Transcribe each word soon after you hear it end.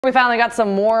We finally got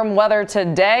some warm weather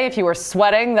today. If you were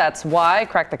sweating, that's why.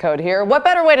 Crack the code here. What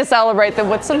better way to celebrate than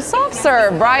with some soft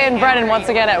serve? Brian Brennan once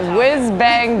again at Wiz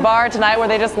Bang Bar tonight, where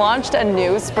they just launched a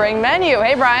new spring menu.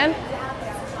 Hey, Brian.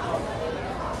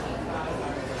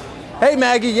 Hey,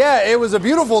 Maggie. Yeah, it was a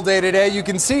beautiful day today. You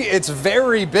can see it's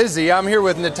very busy. I'm here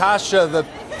with Natasha, the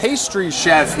pastry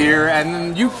chef here,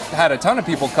 and you had a ton of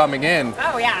people coming in.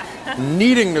 Oh, yeah.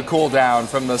 Needing to cool down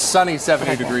from the sunny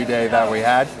 70-degree day that we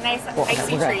had. Nice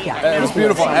icy treat. It was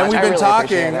beautiful. And we've been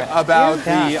talking about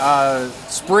the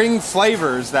spring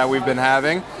flavors that we've been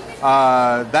having.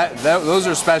 Those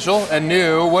are special and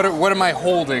new. What am I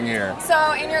holding here?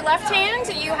 So in your left hand,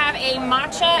 you have a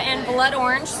matcha and blood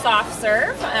orange soft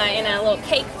serve in a little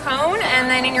cake cone. And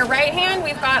then in your right hand,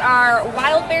 we've got our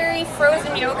wild berry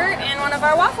frozen yogurt and one of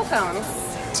our waffle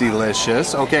cones.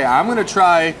 Delicious. Okay, I'm going to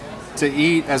try to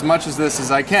eat as much of this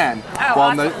as I can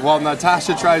while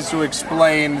Natasha tries to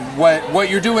explain what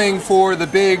you're doing for the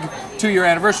big 2-year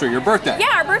anniversary, your birthday.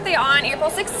 Yeah, our birthday on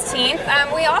April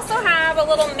 16th. We also have a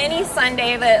little mini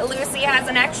sundae that Lucy has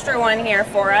an extra one here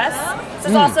for us.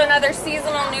 This is also another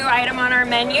seasonal new item on our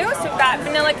menu. So we've got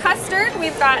vanilla custard,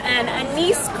 we've got an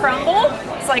anise crumble,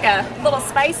 it's like a little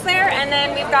spice there, and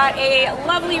then we've got a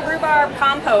lovely rhubarb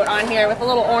compote on here with a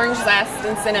little orange zest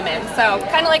and cinnamon. So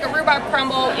kind of like a rhubarb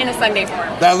crumble in a sundae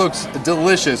form. That looks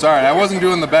delicious. All right, I wasn't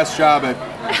doing the best job at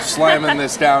slamming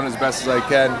this down as best as I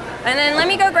can. And then let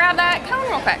me go grab that cone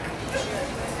real quick.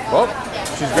 Oh,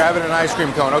 she's grabbing an ice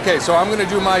cream cone. Okay, so I'm gonna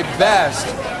do my best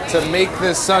to make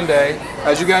this sundae.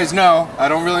 As you guys know, I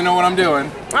don't really know what I'm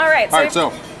doing. All right,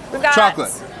 so we've got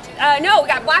chocolate. No, we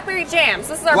got blackberry jam. So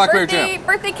this is our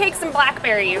birthday cakes and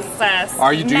blackberries.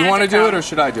 Do you want to do it or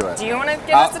should I do it? Do you want to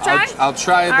give us a try? I'll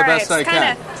try it the best I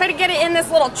can. Try to get it in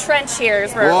this little trench here.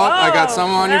 I got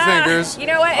some on your fingers. You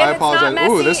know what? I apologize.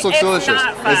 Ooh, this looks delicious.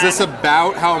 Is this fun.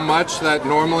 About how much that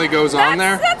normally goes on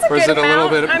there? That's a or is good it a little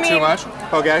bit amount. too much?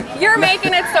 Okay. You're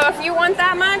making it, so if you want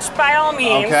that much, by all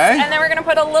means. Okay. And then we're going to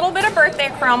put a little bit of birthday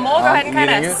crumble. Go ahead and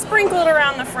kind of sprinkle it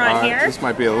around the front here. This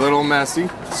might be a little messy.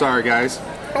 Sorry, guys.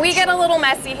 We get a little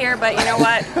messy here, but you know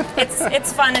what?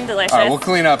 It's fun and delicious. All right, we'll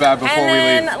clean up before we leave.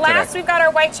 And then last, we've got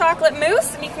our white chocolate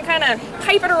mousse, and you can kind of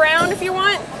pipe it around if you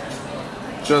want.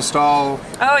 Just all.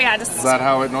 Oh yeah, just. Is that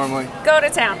how it normally? Go to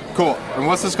town. Cool. And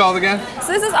what's this called again?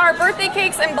 So this is our birthday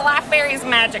cakes and blackberries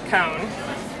magic cone.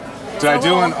 Did I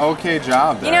do an okay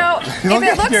job there? You know,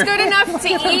 if it looks good enough to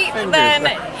eat, then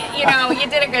you know you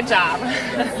did a good job.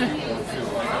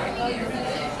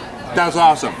 That's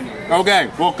awesome. Okay,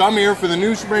 well, come here for the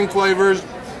new spring flavors.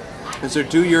 It's their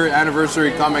 2-year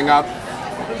anniversary coming up.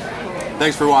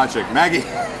 Thanks for watching. Maggie.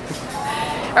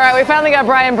 All right, we finally got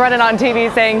Brian Brennan on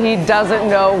TV saying he doesn't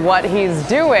know what he's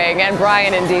doing. And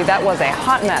Brian, indeed, that was a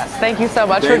hot mess. Thank you so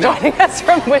much for joining us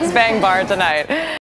from Wiz Bang Bar tonight.